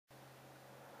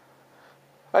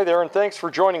Hi there, and thanks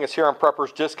for joining us here on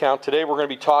Prepper's Discount. Today we're going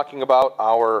to be talking about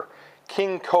our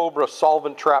King Cobra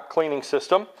solvent trap cleaning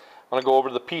system. I'm going to go over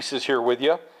the pieces here with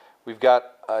you. We've got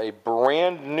a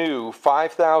brand new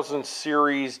 5000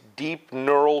 series deep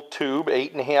knurled tube,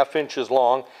 8.5 inches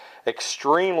long,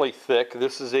 extremely thick.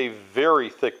 This is a very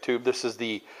thick tube. This is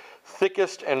the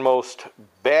thickest and most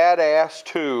badass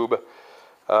tube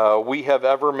we have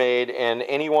ever made, and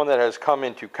anyone that has come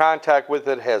into contact with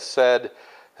it has said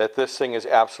that this thing is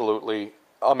absolutely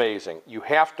amazing. You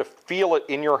have to feel it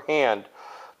in your hand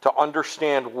to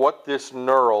understand what this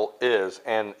knurl is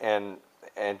and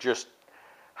just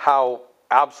how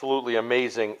absolutely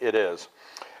amazing it is.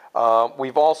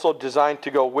 We've also designed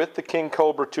to go with the King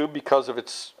Cobra tube because of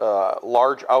its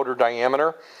large outer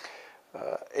diameter,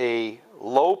 a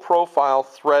low profile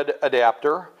thread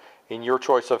adapter in your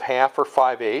choice of 1/2 or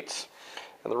 5/8.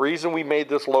 And the reason we made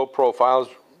this low profile is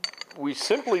we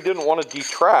simply didn't want to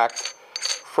detract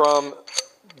from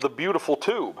the beautiful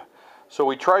tube. So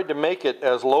we tried to make it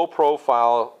as low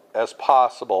profile as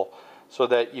possible so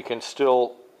that you can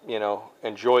still,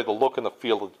 enjoy the look and the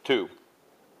feel of the tube.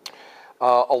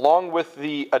 Along with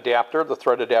the adapter, the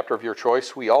thread adapter of your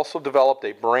choice, we also developed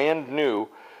a brand new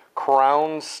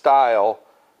crown style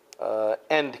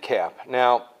end cap.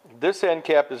 Now, this end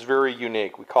cap is very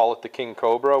unique. We call it the King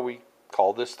Cobra. We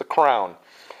call this the crown.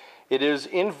 It is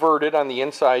inverted on the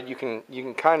inside. You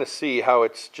can kind of see how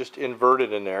it's just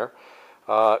inverted in there.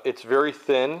 It's very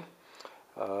thin.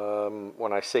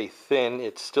 When I say thin,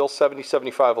 it's still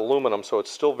 70-75 aluminum, so it's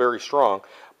still very strong,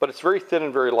 but it's very thin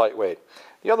and very lightweight.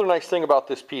 The other nice thing about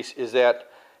this piece is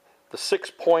that the 6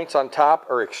 points on top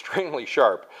are extremely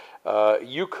sharp.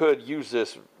 You could use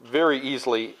this very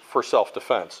easily for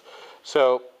self-defense.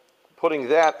 So putting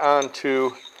that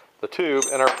onto the tube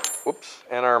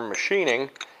and our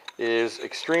machining is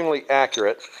extremely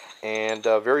accurate and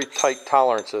very tight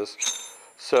tolerances,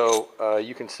 so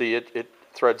you can see it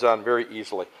threads on very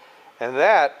easily. And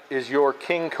that is your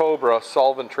King Cobra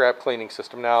solvent trap cleaning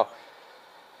system. Now,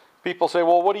 people say,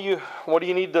 well, what do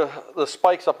you need the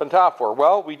spikes up on top for?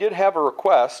 Well, we did have a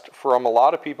request from a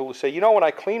lot of people who say, when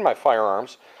I clean my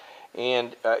firearms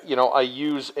and I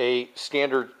use a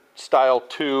standard style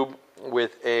tube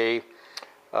with a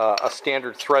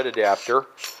standard thread adapter,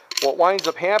 what winds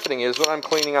up happening is when I'm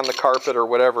cleaning on the carpet or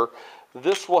whatever,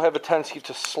 this will have a tendency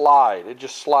to slide. It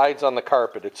just slides on the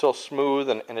carpet. It's so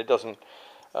smooth and it doesn't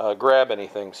grab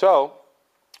anything. So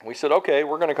we said, okay,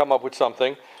 we're going to come up with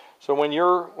something. So when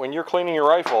you're cleaning your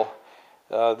rifle,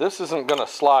 this isn't going to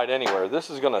slide anywhere.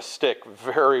 This is going to stick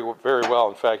very, very well.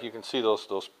 In fact, you can see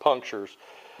those punctures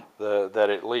that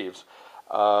it leaves.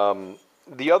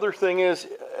 The other thing is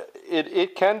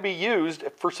it can be used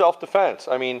for self-defense.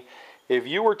 I mean, if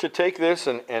you were to take this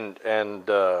and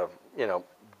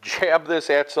jab this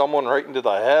at someone right into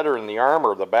the head or in the arm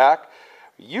or the back,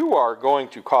 you are going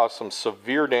to cause some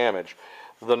severe damage.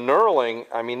 The knurling,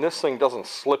 I mean, this thing doesn't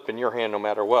slip in your hand no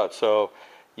matter what. So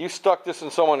you stuck this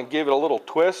in someone and gave it a little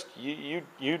twist,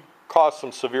 you'd cause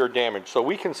some severe damage. So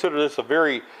we consider this a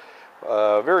very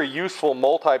useful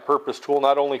multi-purpose tool,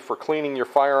 not only for cleaning your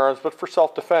firearms, but for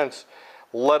self-defense,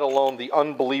 let alone the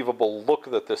unbelievable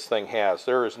look that this thing has.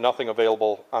 There is nothing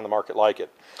available on the market like it.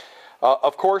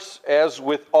 Of course, as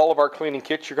with all of our cleaning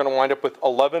kits, you're going to wind up with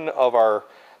 11 of our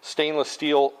stainless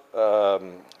steel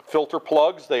filter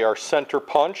plugs. They are center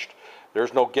punched.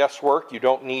 There's no guesswork. You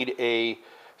don't need a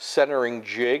centering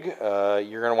jig.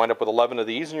 You're going to wind up with 11 of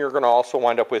these, and you're going to also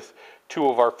wind up with 2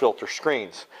 of our filter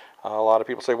screens. A lot of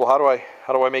people say, well,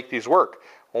 how do I make these work?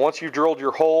 Well, once you've drilled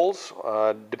your holes,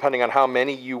 depending on how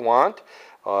many you want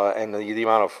and the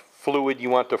amount of fluid you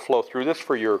want to flow through this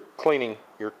for your cleaning,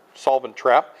 your solvent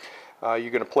trap, you're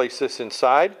going to place this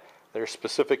inside. They're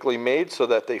specifically made so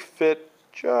that they fit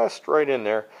just right in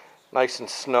there, nice and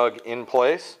snug in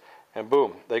place, and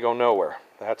boom, they go nowhere.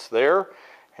 That's there,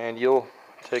 and you'll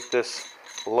take this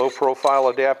low profile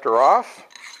adapter off,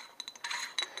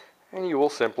 and you will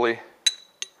simply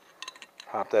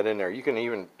pop that in there. You can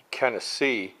even kind of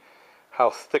see how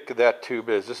thick that tube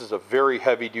is. This is a very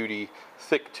heavy duty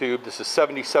thick tube. This is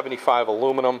 70-75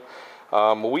 aluminum.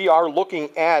 We are looking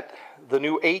at the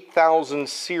new 8000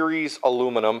 series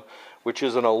aluminum, which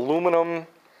is an aluminum,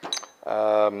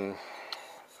 I'm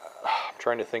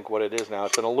trying to think what it is now.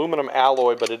 It's an aluminum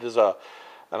alloy, but it is an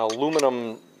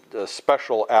aluminum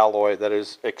special alloy that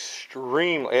is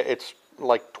it's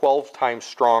like 12 times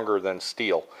stronger than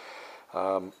steel.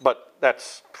 But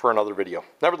that's for another video.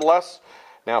 Nevertheless,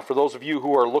 now for those of you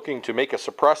who are looking to make a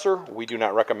suppressor, we do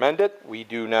not recommend it. We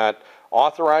do not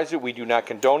authorize it. We do not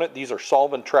condone it. These are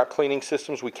solvent trap cleaning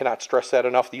systems. We cannot stress that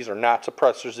enough. These are not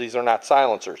suppressors. These are not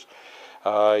silencers.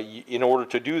 In order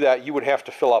to do that, you would have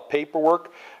to fill out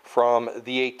paperwork from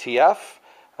the ATF.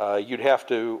 You'd have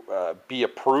to be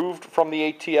approved from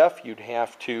the ATF. You'd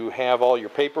have to have all your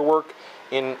paperwork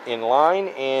in line,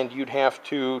 and you'd have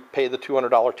to pay the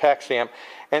 $200 tax stamp,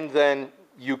 and then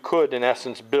you could, in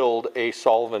essence, build a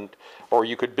solvent, or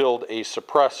you could build a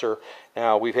suppressor.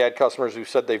 Now, we've had customers who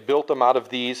said they've built them out of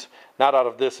these, not out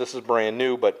of this is brand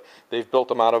new, but they've built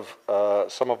them out of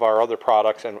some of our other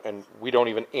products, and we don't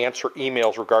even answer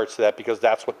emails regards to that, because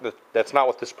that's not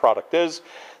what this product is.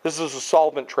 This is a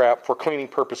solvent trap for cleaning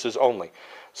purposes only.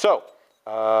 So,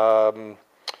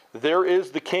 there is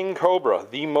the King Cobra,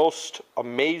 the most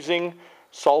amazing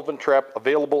solvent trap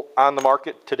available on the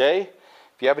market today.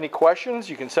 If you have any questions,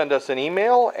 you can send us an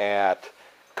email at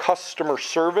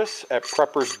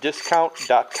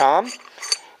customerservice@preppersdiscount.com,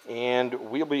 and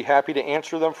we'll be happy to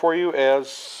answer them for you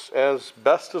as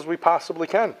best as we possibly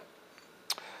can.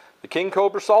 The King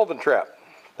Cobra solvent trap.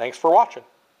 Thanks for watching.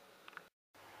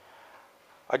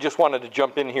 I just wanted to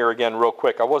jump in here again real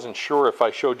quick. I wasn't sure if I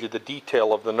showed you the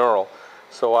detail of the knurl,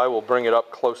 so I will bring it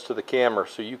up close to the camera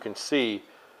so you can see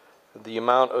the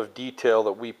amount of detail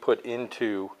that we put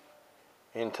into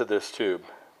this tube.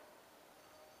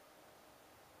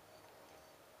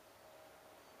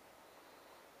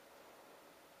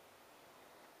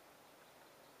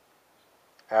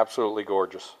 Absolutely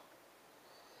gorgeous.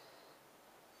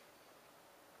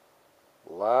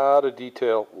 A lot of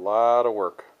detail, a lot of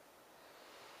work.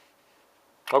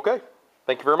 Okay,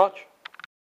 thank you very much.